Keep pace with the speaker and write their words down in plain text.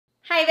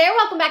Hi there,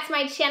 welcome back to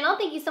my channel.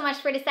 Thank you so much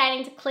for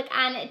deciding to click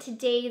on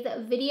today's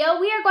video.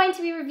 We are going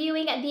to be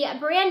reviewing the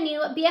brand new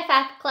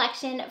BFF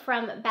collection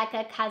from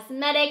Becca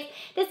Cosmetics.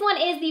 This one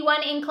is the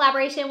one in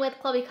collaboration with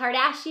Khloe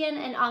Kardashian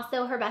and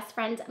also her best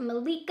friend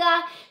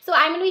Malika. So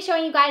I'm going to be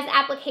showing you guys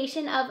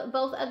application of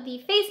both of the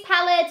face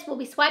palettes. We'll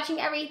be swatching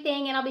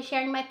everything and I'll be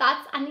sharing my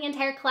thoughts on the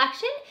entire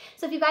collection.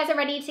 So if you guys are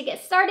ready to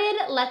get started,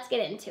 let's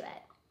get into it.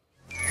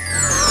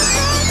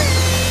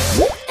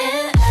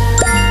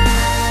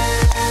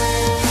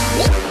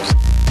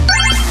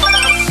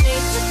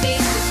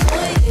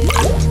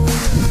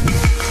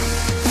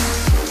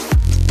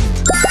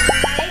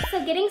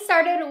 Getting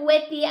started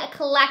with the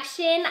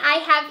collection,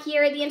 I have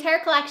here the entire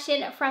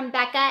collection from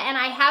Becca, and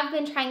I have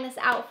been trying this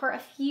out for a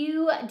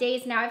few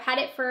days now. I've had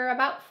it for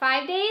about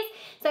 5 days,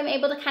 so I'm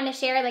able to kind of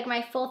share like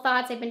my full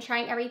thoughts. I've been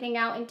trying everything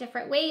out in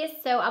different ways,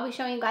 so I'll be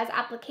showing you guys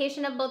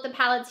application of both the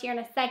palettes here in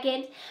a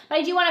second. But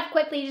I do want to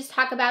quickly just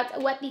talk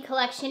about what the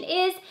collection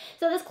is.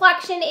 So this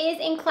collection is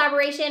in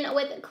collaboration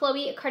with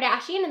Khloe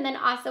Kardashian and then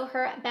also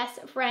her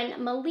best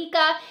friend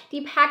Malika.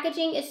 The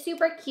packaging is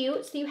super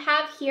cute. So you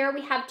have here,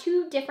 we have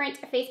two different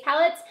face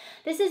palettes.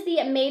 This is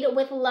the Made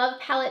with Love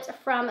palette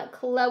from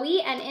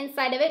Khloe, and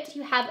inside of it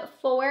you have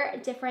 4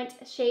 different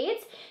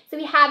shades. So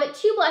we have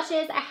 2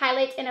 blushes, a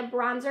highlight, and a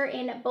bronzer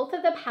in both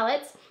of the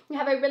palettes. You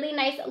have a really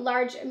nice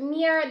large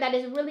mirror that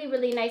is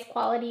really nice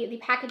quality. The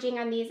packaging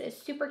on these is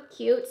super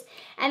cute.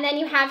 And then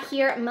you have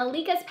here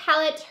Malika's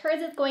palette.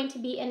 Hers is going to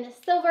be in the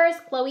silvers.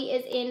 Khloe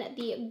is in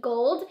the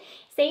gold.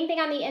 Same thing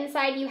on the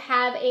inside, you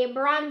have a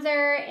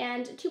bronzer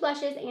and 2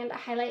 blushes and a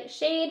highlight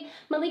shade.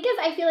 Malika's,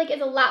 I feel like,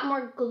 is a lot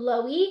more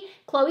glowy.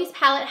 Khloe's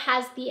palette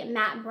has the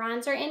matte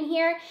bronzer in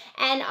here.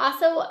 And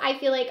also, I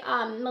feel like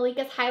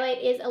Malika's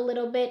highlight is a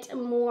little bit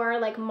more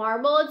like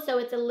marbled, so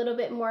it's a little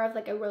bit more of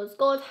like a rose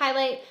gold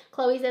highlight.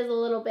 Khloe's is a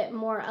little bit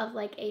more of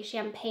like a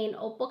champagne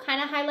opal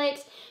kind of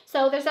highlight.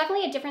 So there's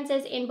definitely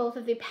differences in both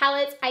of the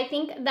palettes. I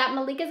think that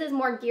Malika's is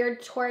more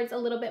geared towards a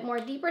little bit more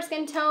deeper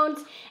skin tones,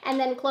 and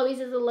then Khloe's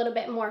is a little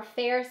bit more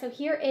fair. So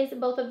here is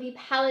both of the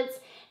palettes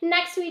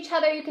next to each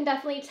other. You can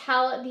definitely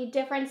tell the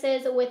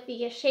differences with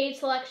the shade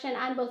selection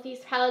on both these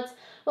palettes.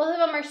 Both of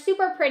them are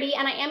super pretty,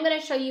 and I am going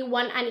to show you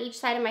one on each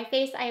side of my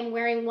face. I am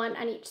wearing one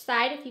on each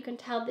side, if you can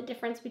tell the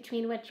difference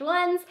between which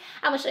ones.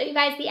 I will show you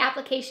guys the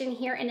application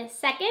here in a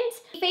second.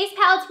 The face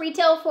palettes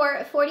retail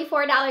for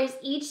 $44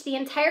 each. The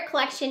entire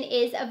collection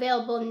is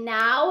available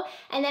now.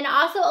 And then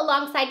also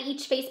alongside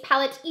each face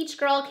palette, each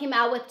girl came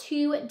out with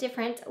 2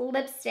 different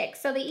lipsticks.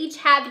 So they each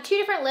have 2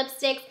 different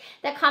lipsticks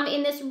that come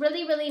in this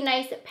really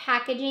nice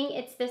packaging.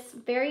 It's this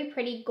very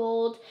pretty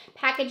gold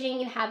packaging.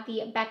 You have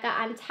the Becca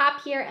on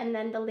top here, and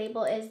then the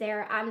label is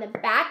there on the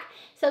back.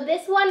 So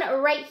this one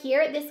right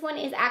here, this one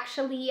is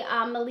actually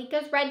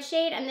Malika's red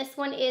shade, and this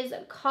one is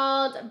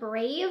called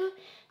Brave.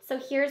 So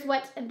here's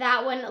what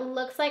that one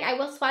looks like. I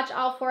will swatch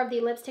all 4 of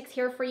the lipsticks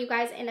here for you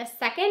guys in a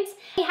second.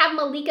 We have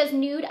Malika's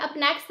nude up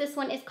next. This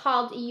one is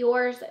called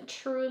Yours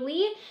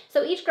Truly.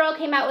 So each girl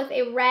came out with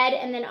a red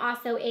and then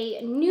also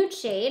a nude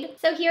shade.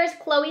 So here's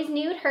Khloe's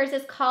nude. Hers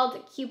is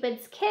called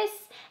Cupid's Kiss.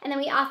 And then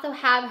we also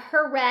have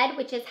her red,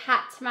 which is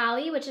Hot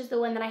Tamale, which is the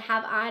one that I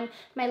have on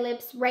my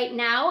lips right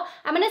now.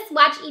 I'm going to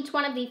swatch each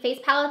one of the face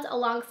palettes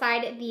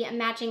alongside the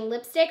matching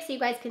lipstick so you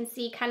guys can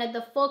see kind of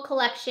the full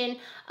collection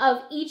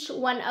of each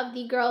one of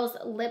the girls'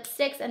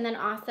 lipsticks and then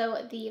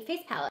also the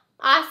face palette.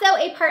 Also,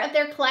 a part of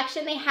their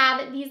collection, they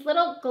have these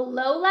little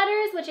glow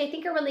letters, which I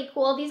think are really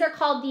cool. These are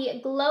called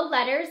the glow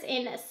letters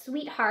in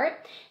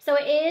Sweetheart. So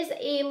it is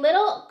a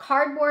little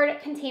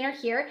cardboard container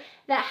here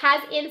that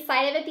has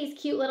inside of it these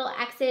cute little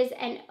X's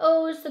and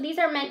O's. So these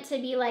are meant to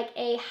be like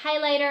a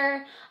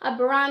highlighter, a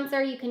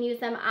bronzer. You can use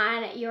them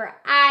on your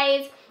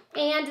eyes.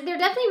 And they're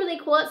definitely really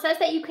cool. It says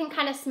that you can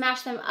kind of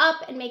smash them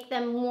up and make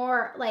them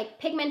more like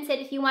pigmented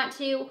if you want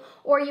to,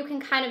 or you can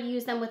kind of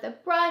use them with a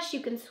brush. You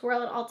can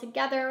swirl it all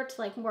together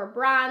to like more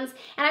bronze.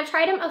 And I've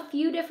tried them a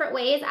few different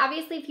ways.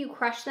 Obviously, if you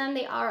crush them,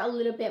 they are a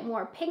little bit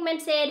more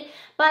pigmented,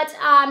 but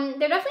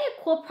they're definitely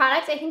a cool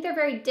product. I think they're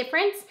very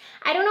different.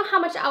 I don't know how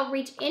much I'll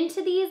reach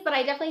into these, but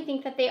I definitely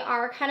think that they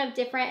are kind of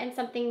different and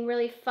something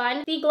really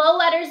fun. The glow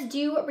letters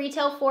do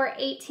retail for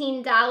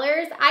 $18.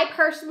 I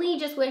personally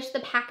just wish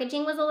the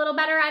packaging was a little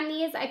better on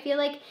these. I feel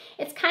like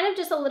it's kind of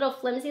just a little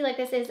flimsy. Like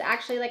this is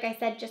actually, like I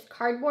said, just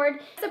cardboard.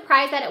 I'm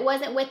surprised that it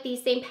wasn't with the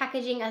same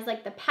packaging as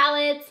like the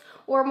palettes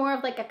or more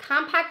of like a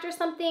compact or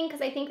something, because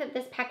I think that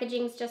this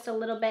packaging is just a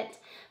little bit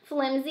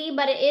flimsy,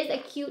 but it is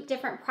a cute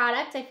different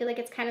product. I feel like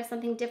it's kind of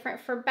something different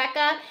for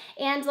Becca.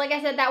 And like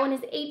I said, that one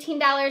is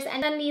 $18,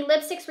 and then the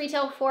lipsticks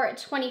retail for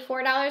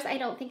 $24. I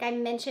don't think I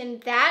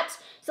mentioned that.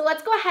 So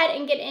let's go ahead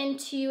and get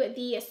into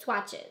the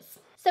swatches.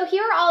 So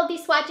here are all of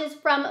these swatches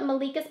from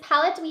Malika's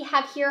palette. We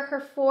have here her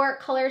 4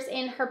 colors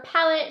in her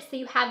palette. So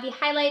you have the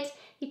highlight,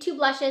 the 2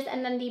 blushes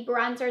and then the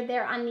bronzer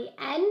there on the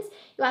ends.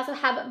 You also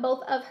have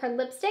both of her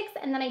lipsticks,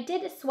 and then I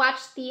did swatch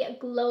the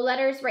glow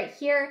letters right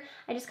here.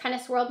 I just kind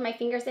of swirled my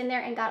fingers in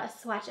there and got a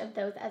swatch of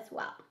those as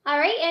well. All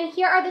right, and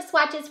here are the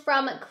swatches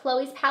from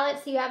Khloe's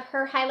palette. So you have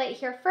her highlight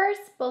here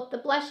first, both the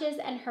blushes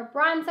and her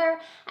bronzer,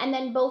 and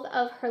then both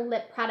of her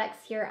lip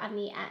products here on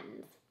the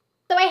ends.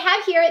 So I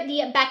have here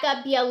the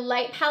Becca BFF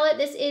Light palette.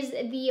 This is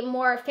the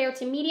more fair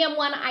to medium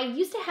one. I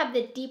used to have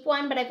the deep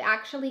one, but I've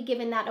actually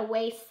given that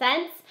away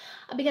since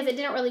because it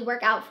didn't really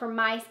work out for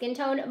my skin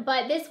tone.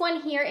 But this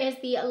one here is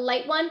the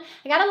light one.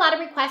 I got a lot of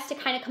requests to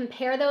kind of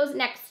compare those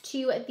next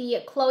to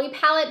the Khloe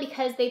palette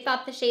because they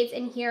thought the shades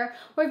in here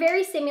were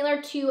very similar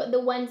to the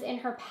ones in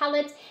her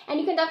palette. And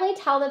you can definitely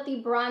tell that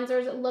the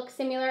bronzers look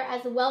similar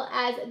as well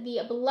as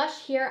the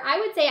blush here.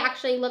 I would say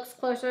actually looks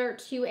closer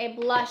to a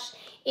blush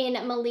in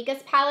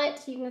Malika's palette.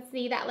 So you can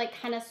see that like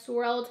kind of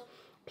swirled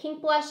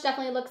pink blush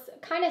definitely looks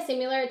kind of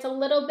similar. It's a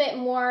little bit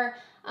more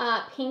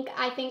pink,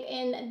 I think,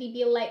 in the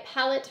BFF Light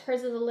palette.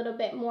 Hers is a little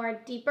bit more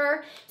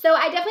deeper. So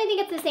I definitely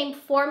think it's the same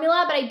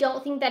formula, but I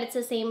don't think that it's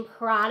the same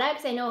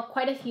product. I know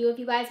quite a few of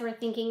you guys were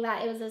thinking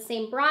that it was the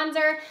same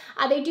bronzer.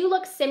 They do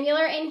look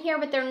similar in here,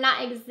 but they're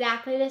not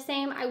exactly the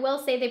same. I will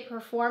say they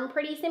perform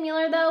pretty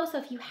similar though. So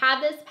if you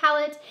have this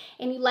palette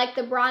and you like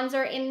the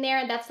bronzer in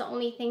there, that's the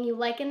only thing you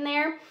like in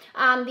there.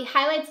 The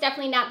highlight's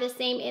definitely not the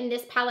same in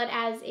this palette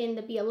as in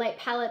the BFF Light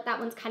palette. That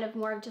one's kind of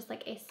more of just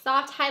like a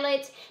soft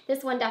highlight.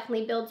 This one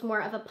definitely builds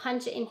more of a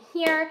punch in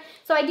here.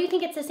 So I do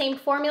think it's the same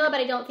formula, but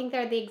I don't think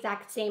they're the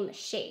exact same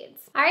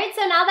shades. All right,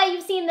 so now that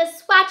you've seen the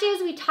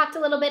swatches, we talked a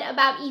little bit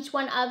about each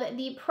one of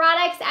the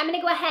products. I'm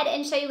gonna go ahead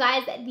and show you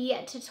guys the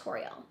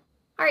tutorial.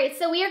 All right,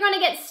 so we are going to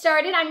get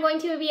started. I'm going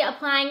to be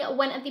applying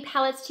one of the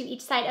palettes to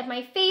each side of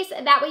my face.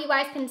 That way you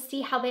guys can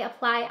see how they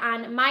apply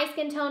on my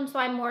skin tone. So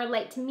I'm more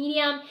light to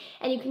medium,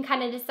 and you can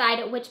kind of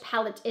decide which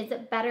palette is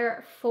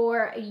better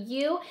for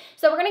you.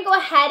 So we're going to go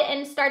ahead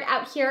and start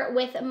out here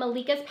with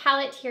Malika's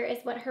palette. Here is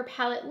what her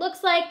palette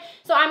looks like.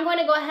 So I'm going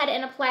to go ahead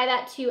and apply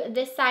that to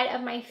this side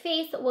of my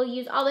face. We'll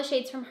use all the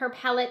shades from her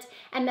palette,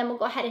 and then we'll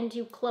go ahead and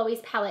do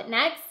Khloe's palette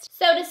next.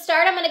 So to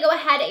start, I'm going to go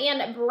ahead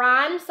and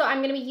bronze. So I'm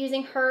going to be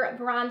using her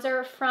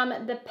bronzer from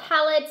the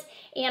palette,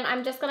 and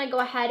I'm just going to go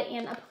ahead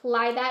and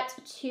apply that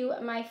to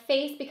my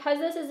face. Because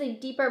this is a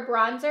deeper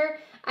bronzer,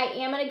 I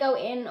am going to go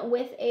in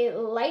with a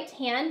light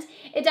hand.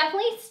 It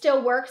definitely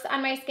still works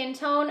on my skin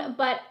tone,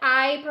 but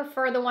I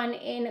prefer the one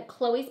in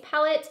Khloe's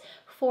palette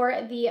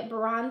for the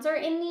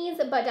bronzer in these,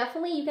 but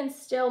definitely you can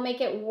still make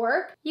it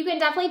work. You can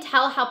definitely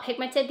tell how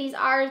pigmented these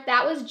are.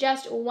 That was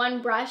just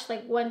one brush,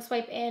 like one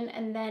swipe in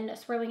and then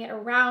swirling it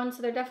around.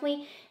 So they're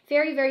definitely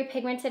very, very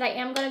pigmented. I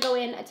am gonna go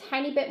in a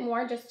tiny bit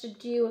more just to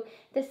do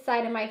this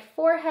side of my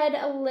forehead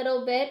a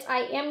little bit.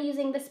 I am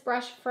using this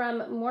brush from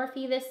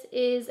Morphe. This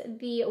is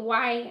the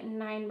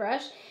Y9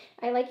 brush.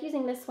 I like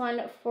using this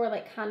one for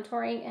like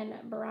contouring and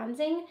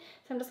bronzing.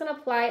 So I'm just gonna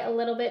apply a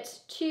little bit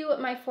to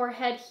my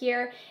forehead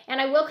here. And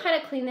I will kind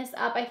of clean this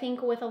up, I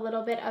think, with a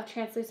little bit of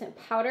translucent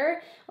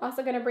powder. I'm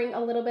also gonna bring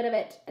a little bit of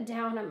it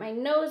down on my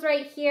nose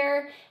right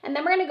here. And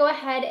then we're gonna go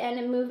ahead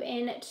and move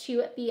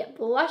into the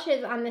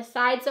blushes on this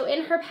side. So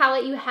in her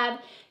palette, you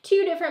have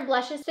 2 different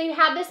blushes. So you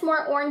have this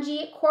more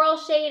orangey coral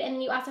shade, and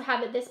then you also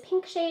have this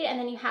pink shade, and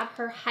then you have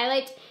her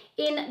highlight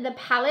in the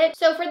palette.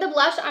 So for the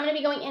blush, I'm going to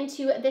be going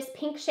into this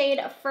pink shade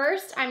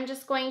first. I'm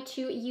just going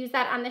to use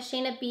that on the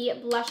Shayna B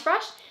blush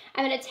brush.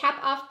 I'm going to tap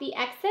off the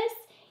excess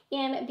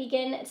and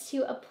begin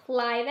to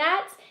apply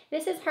that.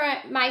 This is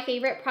my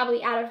favorite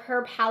probably out of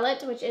her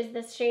palette, which is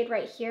this shade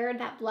right here.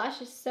 That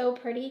blush is so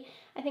pretty.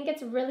 I think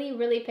it's really,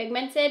 really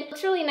pigmented. It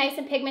looks really nice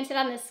and pigmented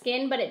on the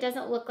skin, but it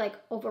doesn't look like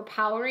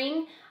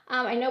overpowering.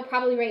 I know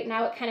probably right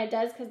now it kind of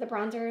does because the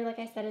bronzer, like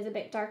I said, is a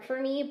bit dark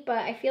for me, but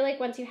I feel like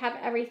once you have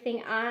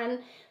everything on,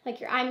 like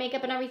your eye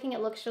makeup and everything,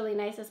 it looks really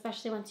nice,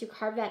 especially once you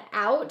carve that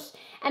out.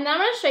 And then I'm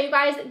going to show you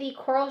guys the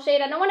coral shade.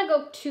 I don't want to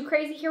go too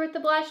crazy here with the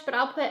blush, but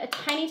I'll put a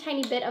tiny,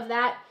 tiny bit of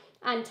that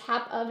on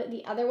top of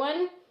the other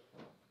one.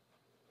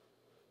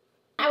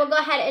 I will go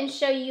ahead and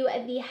show you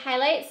the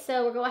highlights.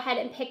 So we'll go ahead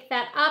and pick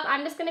that up.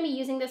 I'm just going to be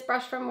using this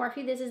brush from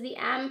Morphe. This is the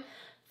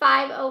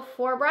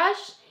M504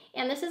 brush.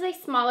 And this is a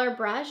smaller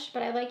brush,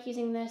 but I like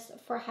using this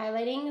for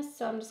highlighting.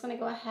 So I'm just going to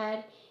go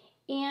ahead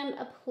and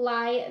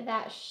apply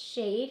that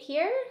shade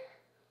here.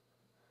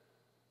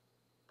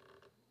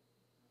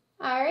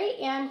 All right,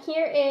 and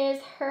here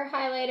is her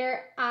highlighter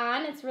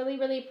on. It's really,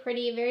 really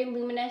pretty, very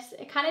luminous.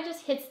 It kind of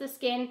just hits the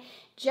skin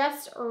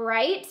just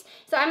right.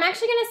 So I'm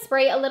actually gonna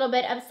spray a little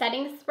bit of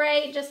setting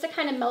spray just to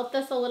kind of melt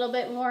this a little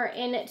bit more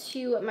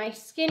into my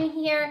skin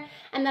here.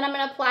 And then I'm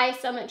gonna apply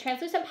some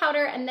translucent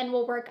powder, and then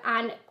we'll work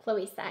on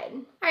Khloe's side.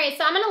 All right,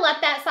 so I'm gonna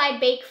let that side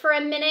bake for a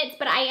minute,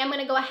 but I am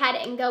gonna go ahead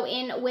and go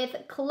in with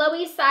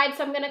Khloe's side.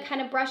 So I'm gonna kind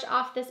of brush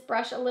off this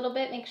brush a little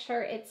bit, make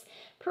sure it's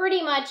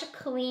pretty much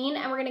clean,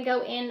 and we're gonna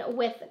go in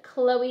with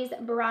Khloe's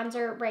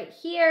bronzer right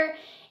here.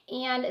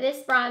 And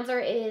this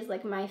bronzer is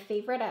like my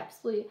favorite. I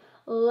absolutely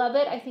love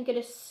it. I think it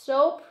is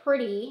so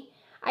pretty.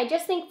 I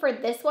just think for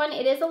this one,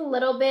 it is a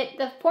little bit,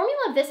 the formula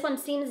of this one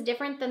seems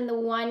different than the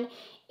one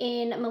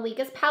in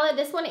Malika's palette.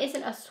 This one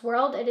isn't a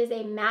swirled, it is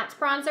a matte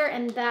bronzer,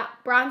 and that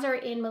bronzer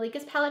in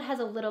Malika's palette has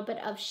a little bit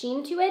of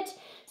sheen to it.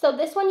 So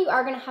this one you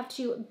are gonna have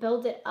to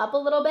build it up a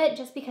little bit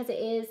just because it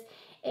is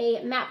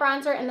a matte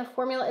bronzer and the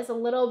formula is a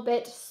little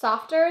bit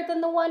softer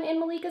than the one in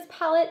Malika's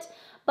palette.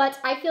 But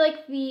I feel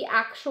like the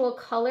actual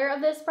color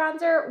of this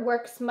bronzer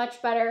works much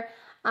better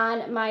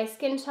on my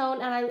skin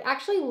tone, and I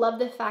actually love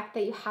the fact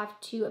that you have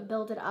to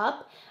build it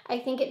up. I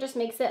think it just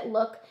makes it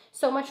look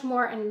so much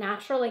more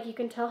natural. Like, you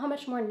can tell how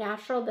much more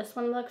natural this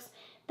one looks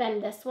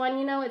than this one,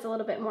 you know. It's a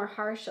little bit more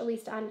harsh, at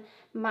least on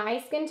my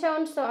skin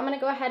tone. So I'm gonna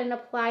go ahead and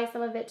apply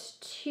some of it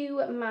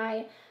to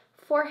my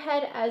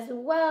forehead as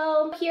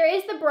well. Here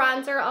is the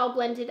bronzer all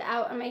blended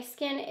out on my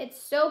skin.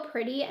 It's so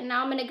pretty. And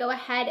now I'm gonna go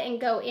ahead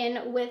and go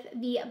in with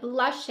the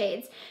blush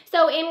shades.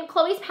 So in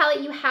Khloe's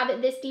palette, you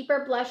have this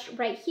deeper blush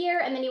right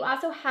here, and then you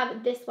also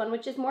have this one,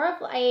 which is more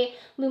of a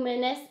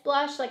luminous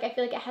blush. Like, I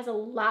feel like it has a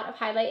lot of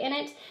highlight in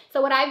it.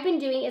 So what I've been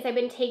doing is I've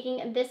been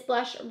taking this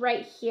blush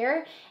right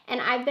here, and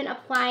I've been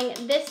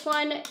applying this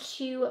one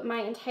to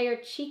my entire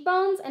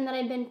cheekbones, and then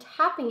I've been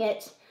topping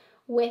it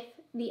with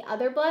the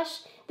other blush.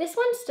 This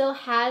one still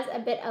has a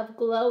bit of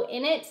glow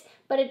in it,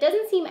 but it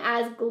doesn't seem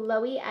as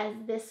glowy as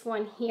this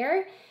one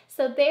here.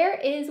 So there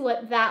is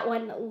what that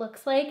one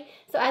looks like.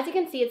 So as you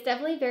can see, it's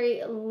definitely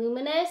very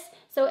luminous.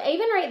 So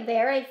even right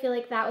there, I feel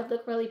like that would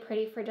look really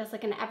pretty for just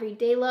like an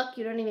everyday look.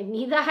 You don't even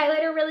need the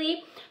highlighter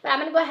really. But I'm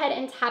gonna go ahead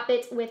and top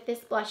it with this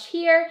blush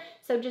here.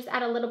 So just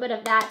add a little bit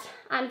of that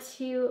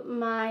onto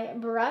my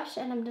brush,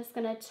 and I'm just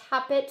gonna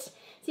top it. So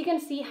you can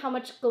see how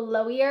much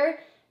glowier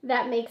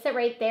that makes it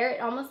right there.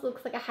 It almost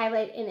looks like a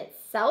highlight in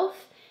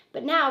itself.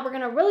 But now we're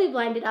gonna really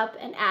blend it up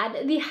and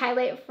add the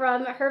highlight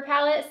from her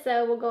palette.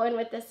 So we'll go in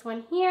with this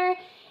one here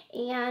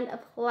and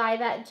apply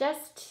that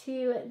just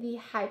to the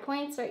high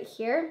points right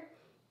here.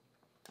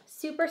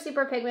 Super,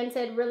 super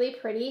pigmented, really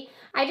pretty.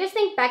 I just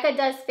think Becca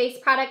does face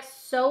products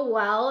so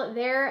well.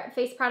 Their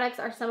face products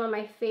are some of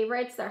my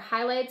favorites. Their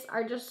highlights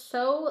are just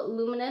so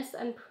luminous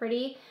and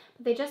pretty.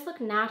 They just look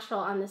natural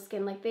on the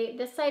skin. Like,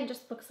 this side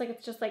just looks like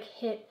it's just like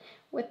hit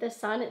with the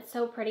sun. It's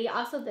so pretty.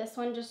 Also, this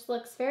one just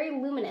looks very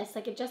luminous.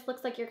 Like, it just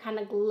looks like you're kind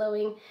of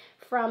glowing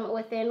from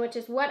within, which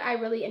is what I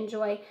really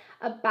enjoy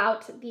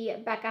about the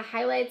Becca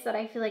highlights that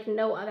I feel like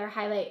no other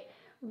highlight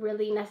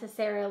really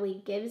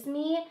necessarily gives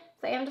me.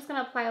 So I am just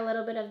gonna apply a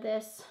little bit of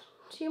this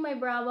to my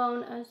brow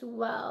bone as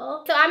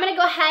well. So I'm gonna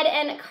go ahead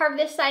and carve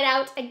this side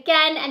out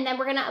again, and then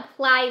we're gonna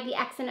apply the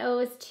X and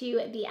O's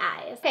to the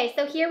eyes. Okay,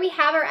 so here we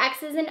have our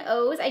X's and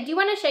O's. I do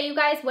wanna show you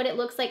guys what it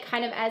looks like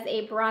kind of as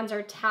a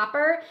bronzer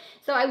topper.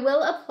 So I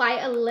will apply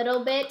a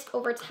little bit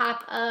over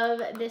top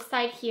of this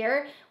side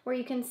here, where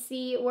you can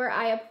see where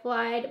I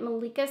applied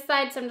Malika's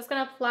side. So I'm just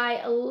gonna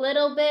apply a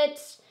little bit,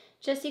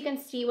 just so you can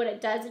see what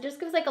it does. It just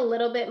gives like a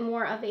little bit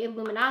more of a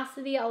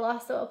luminosity. I'll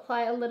also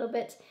apply a little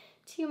bit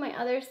to my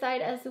other side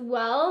as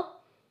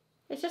well.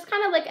 It's just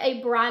kind of like a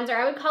bronzer.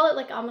 I would call it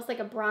like almost like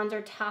a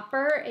bronzer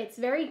topper. It's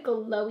very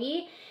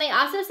glowy. They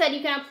also said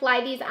you can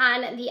apply these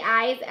on the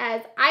eyes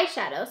as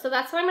eyeshadow. So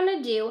that's what I'm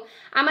gonna do.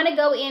 I'm gonna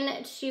go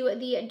into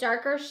the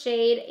darker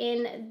shade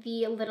in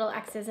the little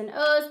X's and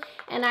O's,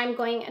 and I'm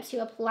going to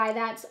apply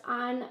that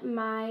on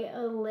my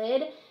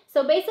lid.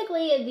 So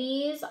basically,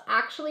 these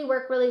actually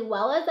work really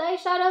well as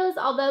eyeshadows,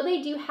 although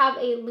they do have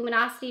a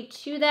luminosity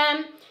to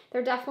them.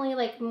 They're definitely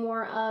like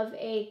more of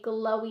a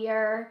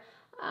glowier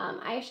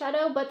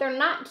eyeshadow, but they're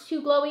not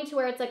too glowy to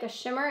where it's like a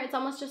shimmer. It's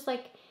almost just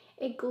like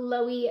a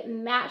glowy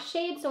matte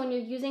shade. So when you're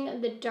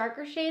using the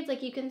darker shades,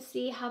 like, you can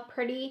see how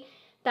pretty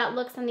that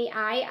looks on the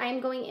eye.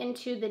 I'm going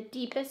into the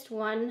deepest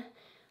one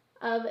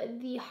of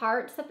the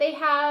hearts that they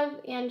have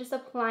and just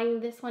applying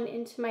this one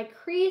into my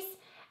crease.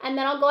 And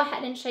then I'll go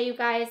ahead and show you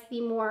guys the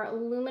more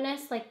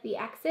luminous, like the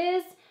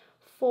X's,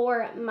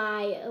 for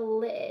my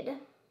lid.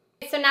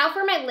 So now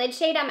for my lid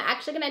shade, I'm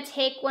actually gonna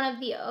take one of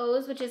the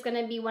O's, which is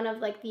gonna be one of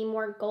like the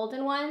more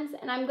golden ones,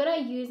 and I'm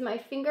gonna use my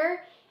finger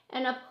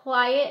and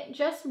apply it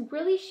just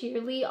really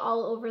sheerly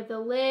all over the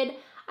lid.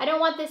 I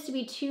don't want this to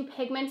be too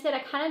pigmented. I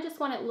kind of just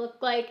want it to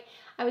look like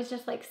I was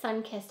just like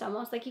sun-kissed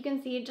almost. Like, you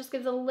can see it just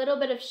gives a little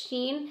bit of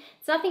sheen.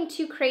 It's nothing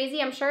too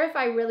crazy. I'm sure if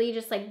I really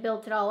just like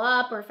built it all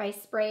up, or if I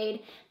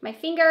sprayed my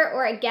finger,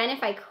 or again,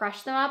 if I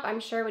crushed them up, I'm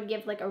sure it would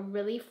give like a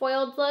really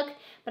foiled look.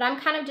 But I'm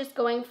kind of just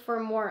going for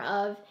more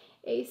of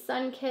a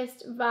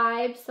sun-kissed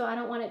vibe, so I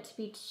don't want it to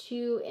be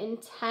too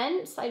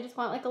intense. I just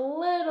want like a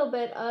little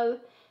bit of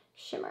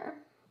shimmer.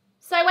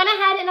 So I went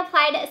ahead and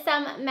applied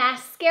some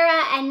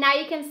mascara, and now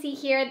you can see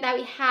here that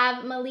we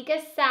have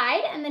Malika's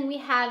side and then we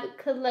have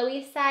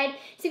Khloe's side.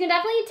 So you can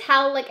definitely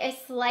tell like a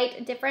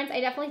slight difference.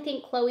 I definitely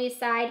think Khloe's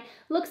side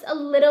looks a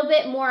little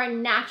bit more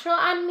natural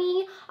on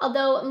me,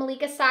 although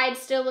Malika's side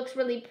still looks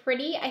really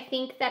pretty. I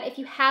think that if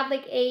you have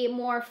like a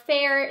more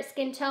fair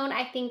skin tone,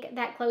 I think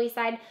that Khloe's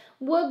side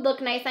would look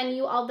nice on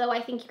you, although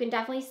I think you can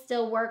definitely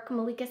still work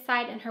Malika's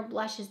side, and her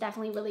blush is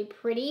definitely really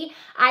pretty.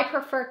 I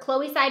prefer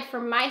Khloe's side for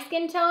my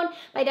skin tone,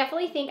 but I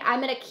definitely think I'm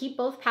gonna keep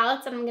both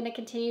palettes, and I'm gonna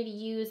continue to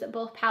use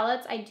both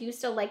palettes. I do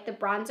still like the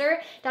bronzer.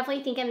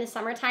 Definitely think in the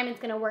summertime it's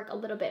gonna work a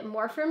little bit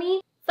more for me.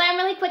 So I'm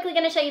really quickly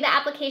going to show you the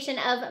application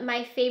of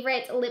my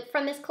favorite lip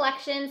from this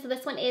collection. So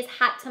this one is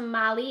Hot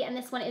Tamale, and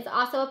this one is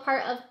also a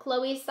part of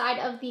Khloe's side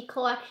of the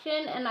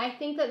collection. And I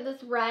think that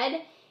this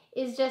red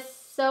is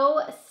just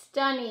so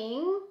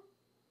stunning.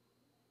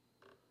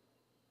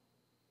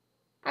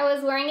 I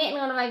was wearing it in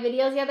one of my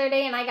videos the other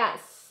day and I got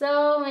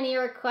so many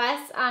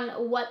requests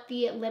on what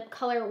the lip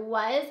color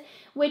was,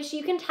 which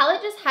you can tell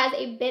it just has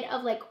a bit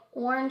of like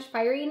orange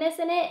fieriness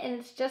in it, and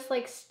it's just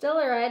like still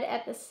a red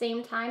at the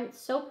same time.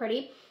 It's so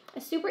pretty.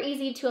 It's super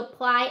easy to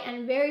apply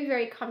and very,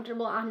 very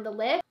comfortable on the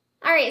lip.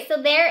 Alright,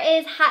 so there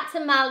is Hot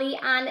Tamale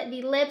on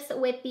the lips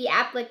with the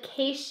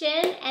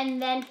application, and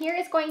then here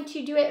is going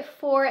to do it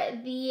for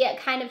the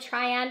kind of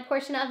try-on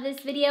portion of this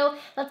video.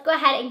 Let's go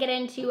ahead and get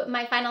into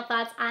my final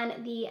thoughts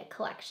on the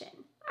collection.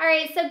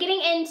 Alright, so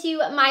getting into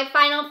my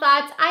final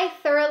thoughts, I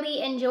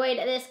thoroughly enjoyed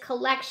this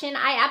collection.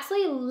 I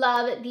absolutely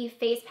love the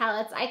face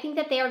palettes. I think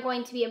that they are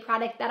going to be a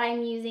product that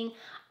I'm using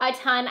a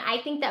ton.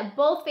 I think that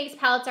both face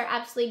palettes are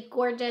absolutely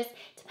gorgeous,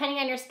 depending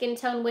on your skin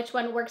tone, which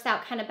one works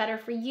out kind of better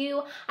for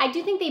you. I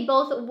do think they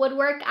both would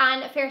work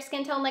on fair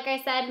skin tone, like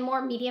I said,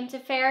 more medium to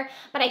fair,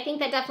 but I think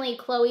that definitely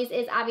Khloe's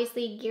is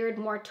obviously geared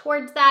more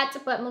towards that,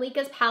 but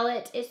Malika's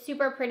palette is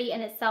super pretty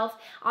in itself,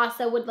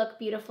 also would look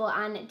beautiful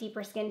on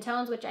deeper skin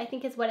tones, which I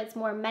think is what it's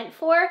more meant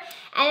for.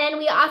 And then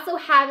we also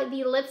have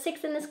the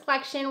lipsticks in this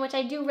collection, which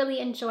I do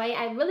really enjoy.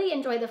 I really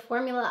enjoy the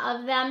formula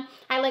of them.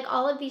 I like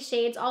all of these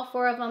shades, all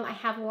 4 of them I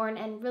have worn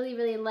and really,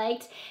 really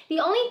liked. The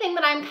only thing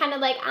that I'm kind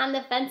of like on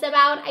the fence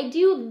about, I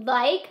do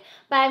like,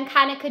 but I'm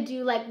kind of could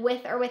do like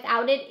with or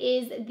without it,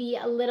 is the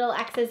little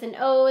X's and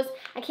O's.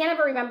 I can't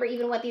ever remember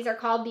even what these are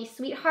called, the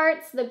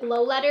sweethearts, the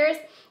glow letters.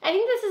 I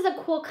think this is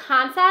a cool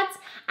concept.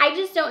 I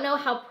just don't know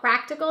how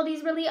practical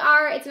these really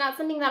are. It's not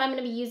something that I'm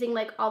going to be using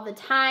like all the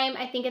time.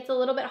 I think it's a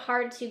little bit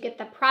hard to get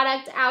the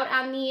product out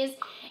on these,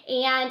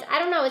 and I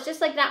don't know, it's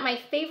just like not my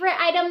favorite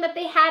item that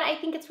they had. I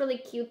think it's really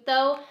cute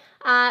though.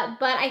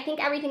 But I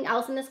think everything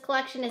else in this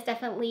collection is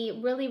definitely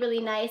really,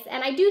 really nice.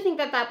 And I do think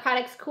that that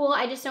product's cool.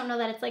 I just don't know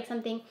that it's like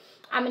something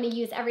I'm going to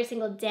use every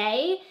single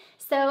day.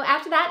 So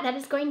after that, that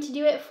is going to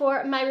do it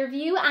for my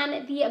review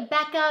on the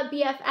Becca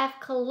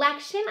BFF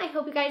collection. I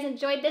hope you guys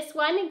enjoyed this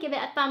one. Give it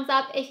a thumbs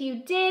up if you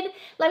did.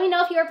 Let me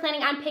know if you are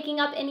planning on picking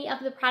up any of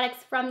the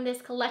products from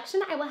this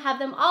collection. I will have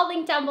them all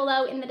linked down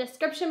below in the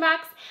description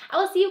box. I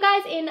will see you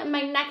guys in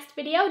my next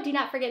video. Do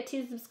not forget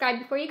to subscribe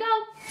before you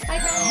go. Bye,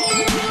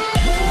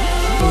 guys.